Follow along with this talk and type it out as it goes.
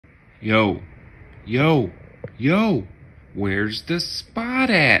Yo, yo, yo, where's the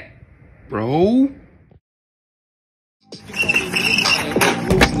spot at, bro?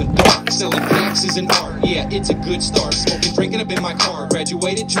 Selling packs is an art, yeah, it's a good start. Smoking, drinking up in my car,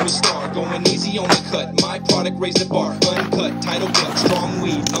 graduated to a star. Going easy on the cut, my product raised the bar. Uncut, title cut, strong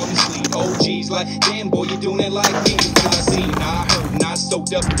weed, unsweet. OGs like, damn boy, you doing it like me. Till I see, I heard, not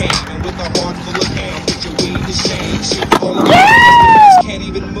soaked up game. And with a heart full of ham, put your weed to shame. Shit all around, can't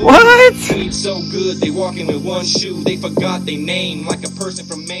even move. What? Weed so good, they walking with one shoe. They forgot their name, like a person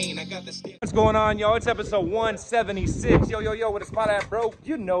from Maine. I got the stick. What's going on, yo? It's episode 176. Yo, where the spot at, bro?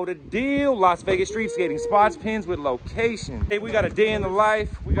 You know the deal. Las Vegas street skating spots, pins with location. Hey, we got a day in the life.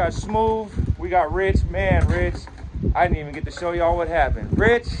 We got Smooth. We got Rich. Man, Rich, I didn't even get to show y'all what happened.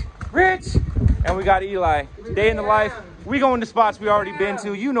 Rich, and we got Eli. Day in the life. We going to spots we already been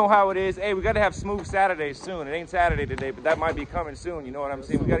to. You know how it is. Hey, we got to have Smooth Saturdays soon. It ain't Saturday today, but that might be coming soon. You know what I'm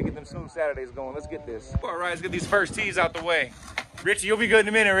saying? We got to get them Smooth Saturdays going. Let's get this. All right, let's get these first tees out the way. Richie, you'll be good in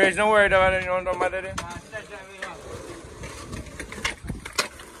a minute, Rich. Don't worry about it. You don't know about that.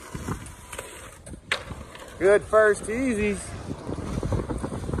 Good first teasies.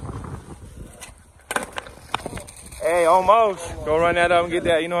 Hey, almost. Go run that up and get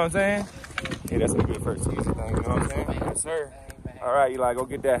that. You know what I'm saying? Hey, that's a good first teasy thing. You know what I'm saying? Yes, sir. All right, Eli, go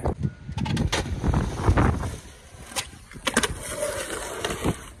get that.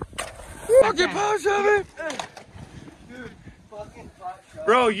 Fucking punch of it.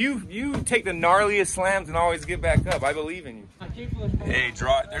 Bro, you take the gnarliest slams and always get back up. I believe in you. Hey,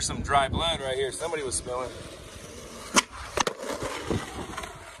 there's some dry blood right here. Somebody was spilling.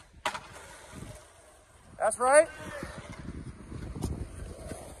 That's right.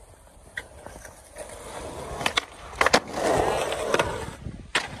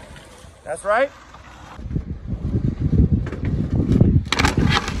 That's right.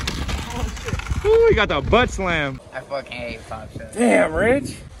 Ooh, you got the butt slam. I fucking hate pop shots. Damn,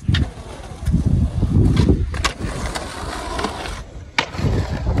 Rich.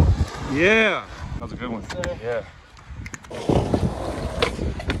 Yeah. That was a good one. Yeah.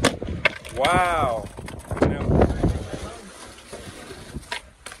 Wow.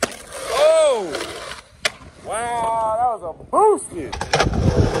 Oh! Wow, that was a boosted.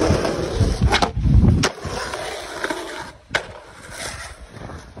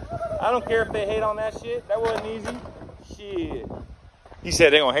 I don't care if they hate on that shit. That wasn't easy. Shit. He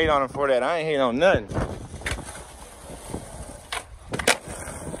said they gonna hate on him for that. I ain't hating on nothing.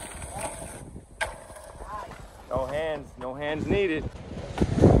 No hands needed.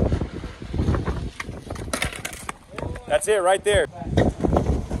 That's it right there.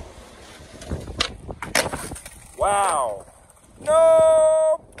 Wow.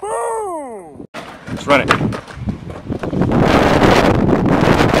 No, boom. Let's run it.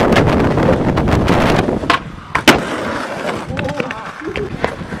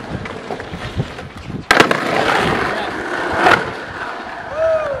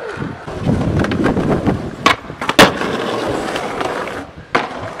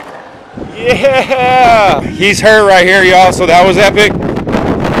 Yeah, he's hurt right here, y'all, so that was epic.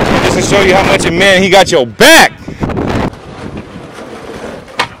 Just to show you how much it meant, he got your back.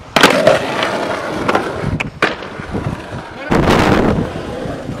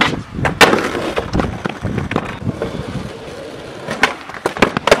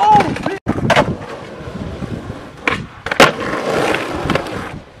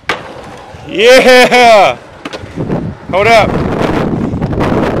 Yeah, hold up.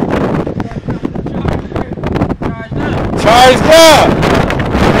 Charged up!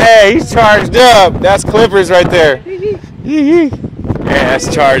 Hey, he's charged up. That's Clippers right there. Yeah,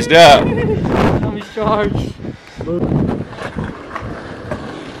 that's charged up. I'm charged.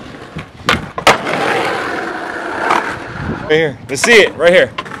 Right here. Let's see it. Right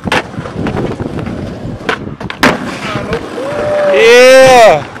here.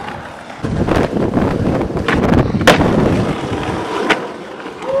 Yeah!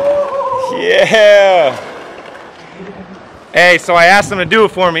 Yeah! Hey, so I asked him to do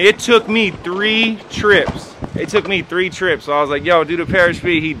it for me. It took me 3 trips. So I was like, yo, do the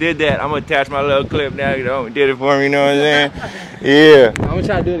parachute. He did that. I'm going to attach my little clip now, you know. He did it for me, you know what I'm saying? Yeah. I'm going to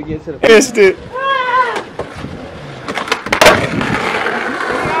try to do it again to the Missed it.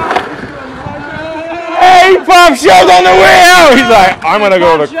 Hey, he popped shells on the way out. He's like, I'm going to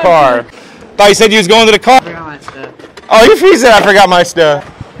go to the car. Thought you said you was going to the car. I forgot my stuff. Oh, he said I forgot my stuff.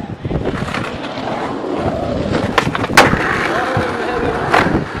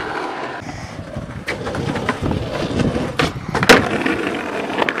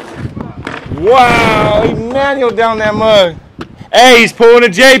 Wow, he manual down that mug. Hey, he's pulling a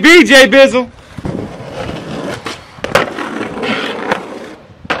JB, J Bizzle.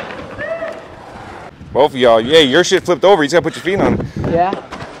 Both of y'all, yeah, your shit flipped over. You just gotta put your feet on it. Yeah.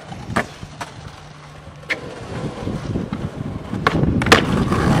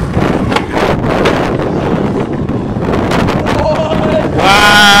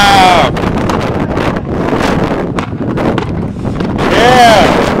 Wow. Yeah.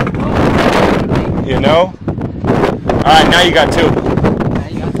 You know? All right, now you got two. Now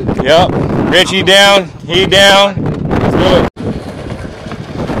you got to. Yep. Richie down, he down. Let's do it.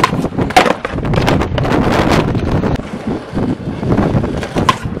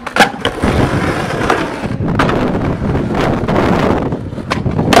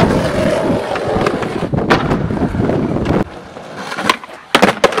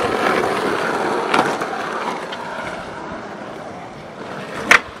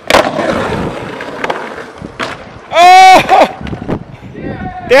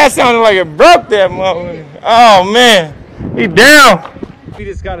 That sounded like it broke that motherfucker. Oh man, he down. We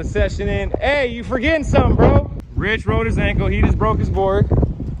just got a session in. Hey, you forgetting something, bro? Rich rolled his ankle. He just broke his board.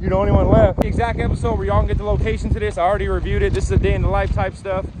 You're the only one left. The exact episode where y'all can get the location to this. I already reviewed it. This is a day in the life type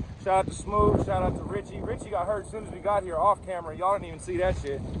stuff. Shout out to Smooth. Shout out to Richie. Richie got hurt as soon as we got here off camera. Y'all didn't even see that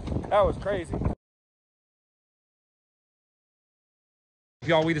shit. That was crazy.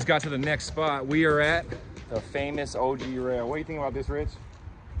 Y'all, we just got to the next spot. We are at the famous OG Rail. What do you think about this, Rich?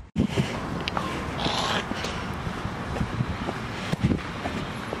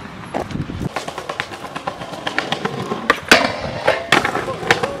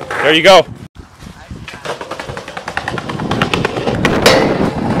 There you go.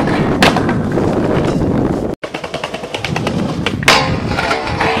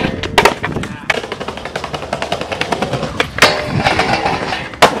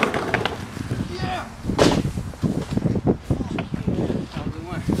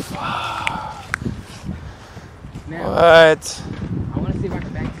 What? I want to see if I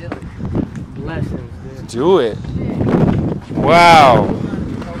can back Dylan. Blessings, dude. Do it. Wow.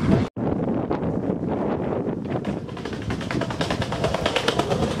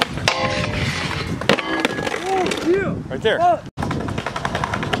 Right there.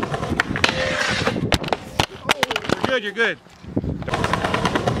 You're good, you're good.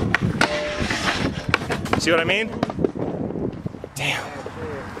 See what I mean? Damn.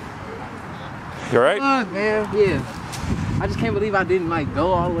 You alright? Fuck, man. Yeah. I just can't believe I didn't like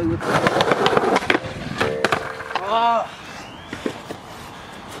go all the way with the... Oh.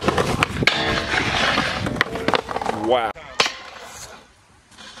 Wow.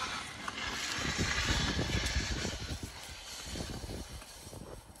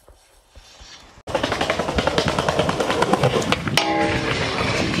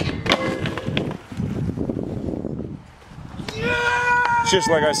 Just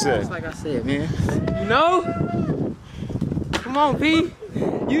like I said. Just like I said, man. You know? Come on, P.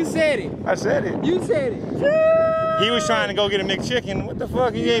 You said it. I said it. You said it. He was trying to go get a McChicken. What the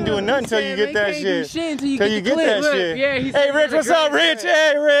fuck? You ain't doing nothing until you get that shit. Until you get that Look, shit. Yeah, hey, Rich, what's up, Rich?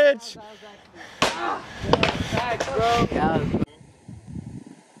 Hey, Rich. Thanks, bro. Yeah.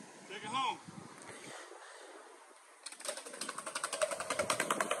 Take it home.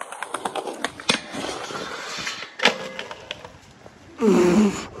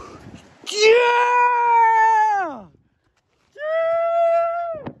 Yeah!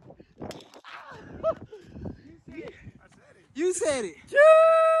 You said it.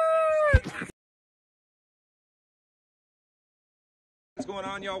 What's going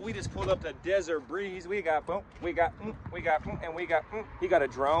on, y'all? We just pulled up the Desert Breeze. We got boom, we got and we got He got a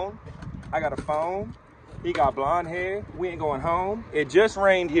drone. I got a phone. He got blonde hair. We ain't going home. It just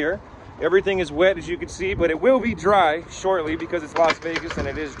rained here. Everything is wet, as you can see, but it will be dry shortly because it's Las Vegas and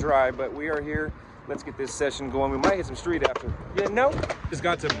it is dry. But we are here. Let's get this session going. We might hit some street after. You know? Just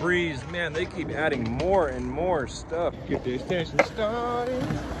got to Breeze. Man, they keep adding more and more stuff. Get this session started.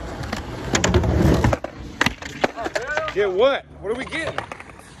 Get what? What are we getting?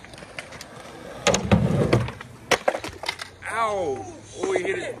 Ow. Oh, he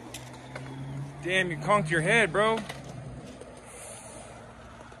hit it. Damn, you conked your head, bro.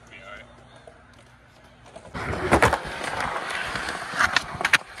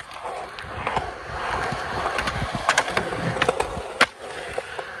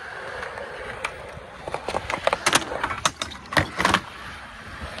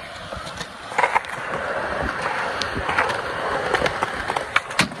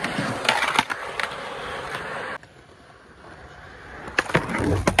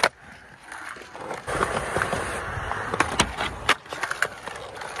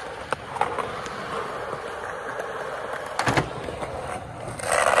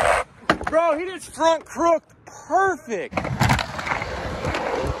 Oh, he just front crooked perfect.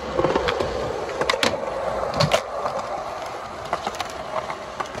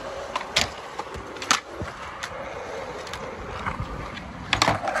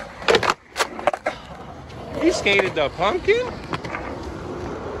 He skated the pumpkin?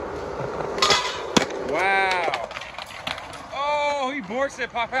 Wow. Oh, he boards it,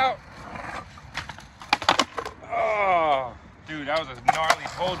 pop out. Oh, dude, that was a gnarly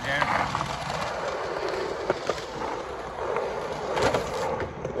pull, Jan.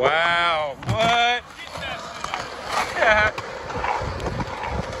 Wow, what? Yeah.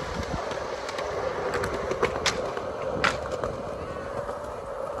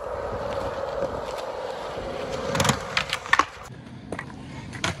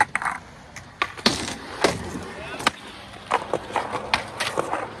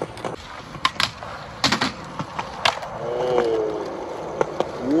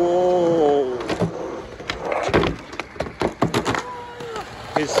 Whoa.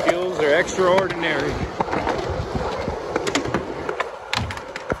 His skills are extraordinary.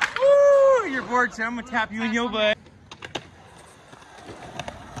 Ooh, you're bored, so I'm gonna tap you in your butt.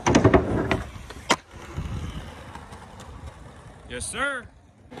 Yes, sir.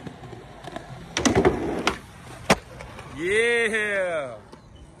 Yeah.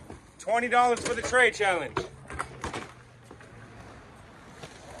 $20 for the trade challenge.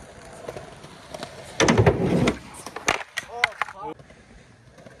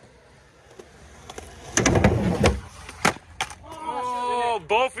 Oh,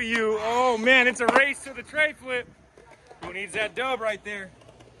 both of you. Oh man, it's a race to the tray flip. Who needs that dub right there?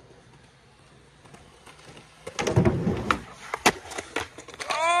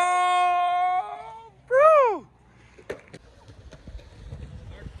 Oh, bro.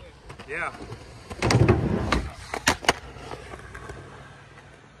 Yeah.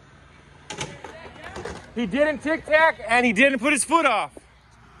 He didn't tic-tac and he didn't put his foot off.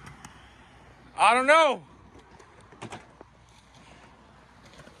 I don't know.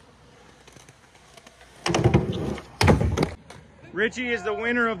 Richie is the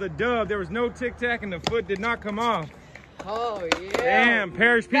winner of the dub. There was no tic-tac and the foot did not come off. Oh, yeah. Damn,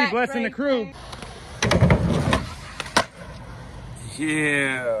 Parrish P blessing the crew.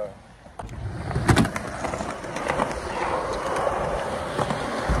 Yeah.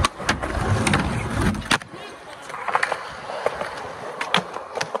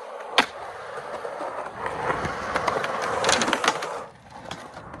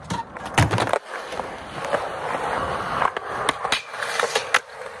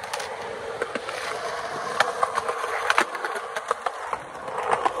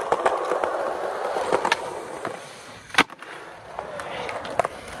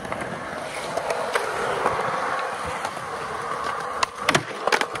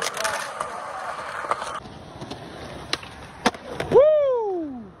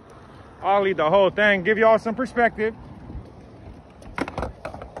 I'll lead the whole thing, give y'all some perspective.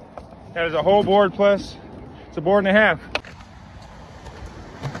 That is a whole board plus, it's a board and a half.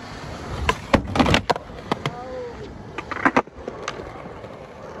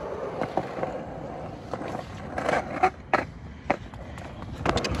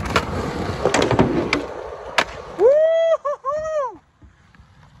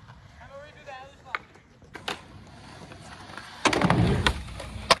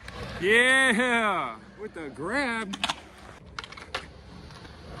 Yeah, with the grab.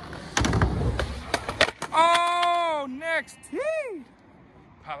 Oh, next tee.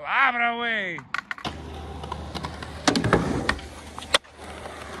 Palabra way.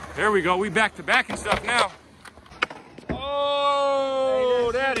 There we go. We back to back and stuff now. Oh,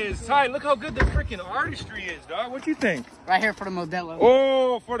 that is tight. Look how good the freaking artistry is, dog. What you think? Right here for the Modelo.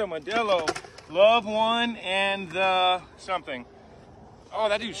 Oh, for the Modelo. Love one and the something. Oh,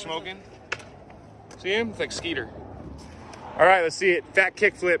 that dude's smoking. See him? It's like Skeeter. All right, let's see it. Fat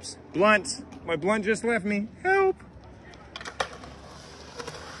kick flips. Blunt. My blunt just left me. Help.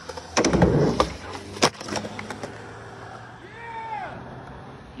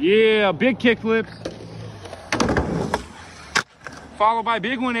 Yeah, big kick flips. Followed by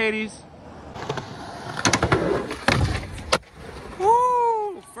big 180s.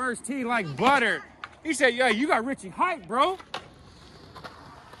 Woo! First tee like butter. He said, yeah, you got Richie hype, bro.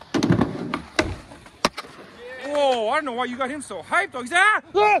 Whoa, I don't know why you got him so hyped, though. He's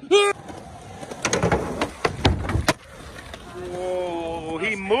Whoa,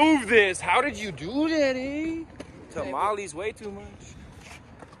 he moved this. How did you do that, eh? Tamales way too much.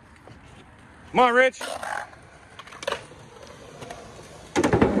 Come on, Rich.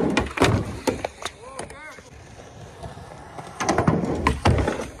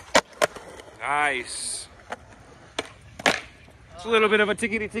 Nice. It's a little bit of a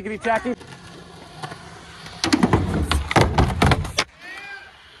tickety-tacky.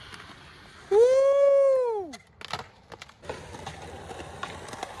 Woo!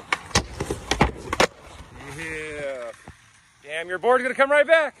 Yeah. Damn, your board's gonna come right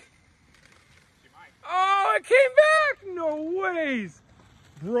back. Oh, it came back! No ways!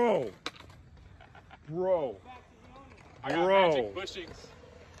 Bro. I got magic bushings.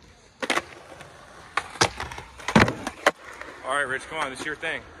 All right, Rich, come on, it's your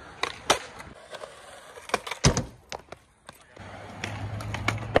thing.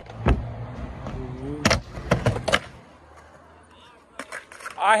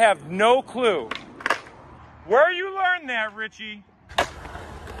 I have no clue. Where you learned that, Richie?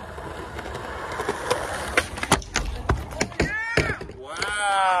 Yeah!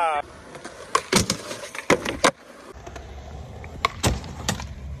 Wow.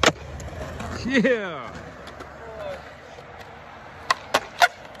 Yeah.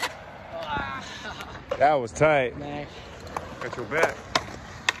 That was tight. Nice. Got your back.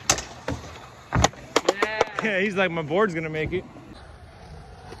 Yeah. Yeah, he's like, my board's gonna make it.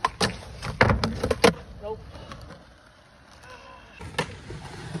 Nope.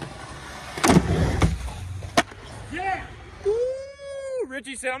 Yeah. Woo!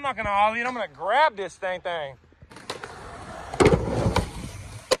 Richie said, I'm not gonna ollie it, I'm gonna grab this thing. Oh!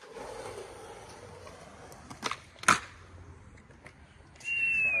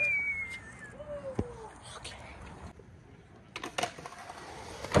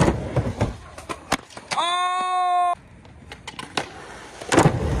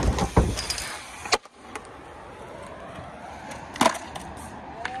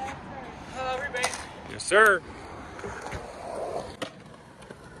 Yes, sir.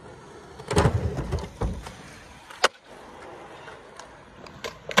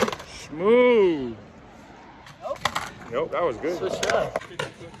 Smooth. Nope, that was good. Switch up.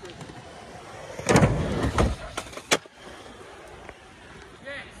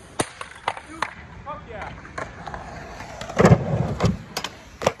 Fuck yeah.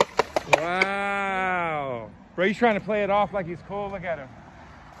 Wow. Bro, he's trying to play it off like he's cool. Look at him.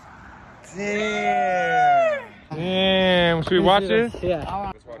 Damn. Damn. Should we watch this?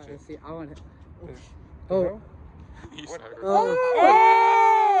 Yeah. Let's watch it. See, I want it. Oh. Whatever. Oh.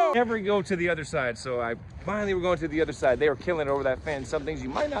 Oh! Never go to the other side, so I finally were going to the other side. They were killing it over that fence. Some things you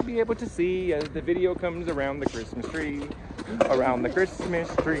might not be able to see as the video comes around the Christmas tree. Around the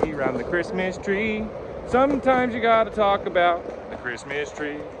Christmas tree, around the Christmas tree. Sometimes you gotta talk about the Christmas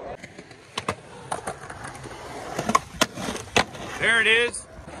tree. There it is.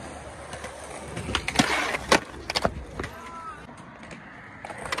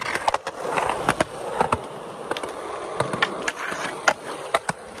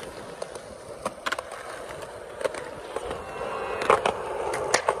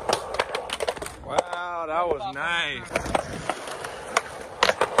 Wow, that was nice.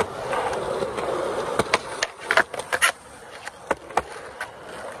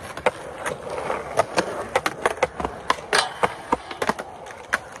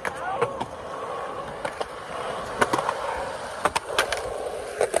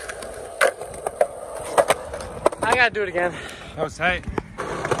 I gotta do it again. That was tight.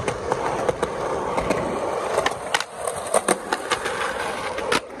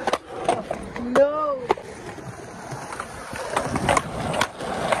 No.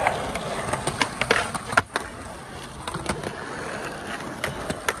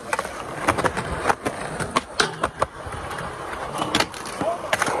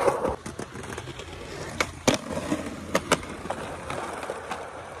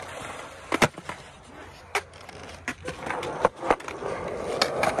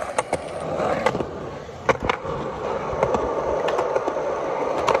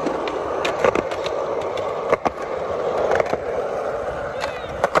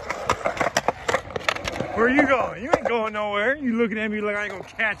 Where you going? You ain't going nowhere. You looking at me like I ain't gonna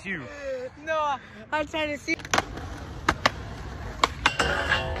catch you. No, I'm trying to see.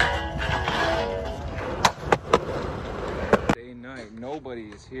 Day and night, nobody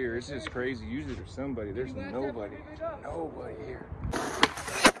is here. It's just crazy. Usually there's somebody. There's nobody. Nobody here.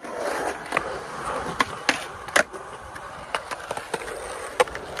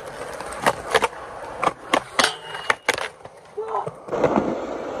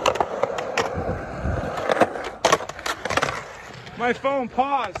 My phone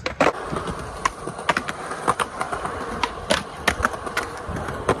paused.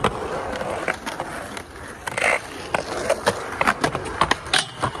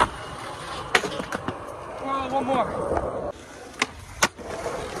 Oh, one more.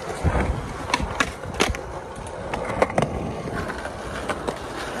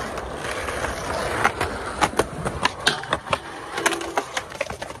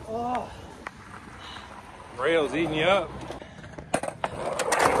 Rails eating you up.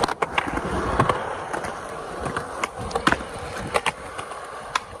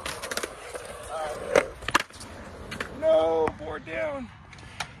 No, board down.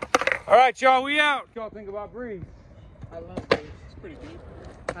 All right, y'all, we out. What y'all think about Breeze? I love this. It's pretty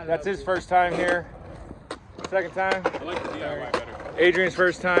good. That's his first time here. Second time. I like the DIY better. Adrian's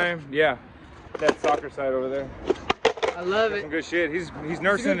first time. Yeah, that soccer side over there. I love Some it. good shit. He's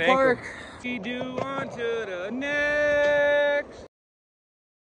nursing an good ankle. park. We do onto the net.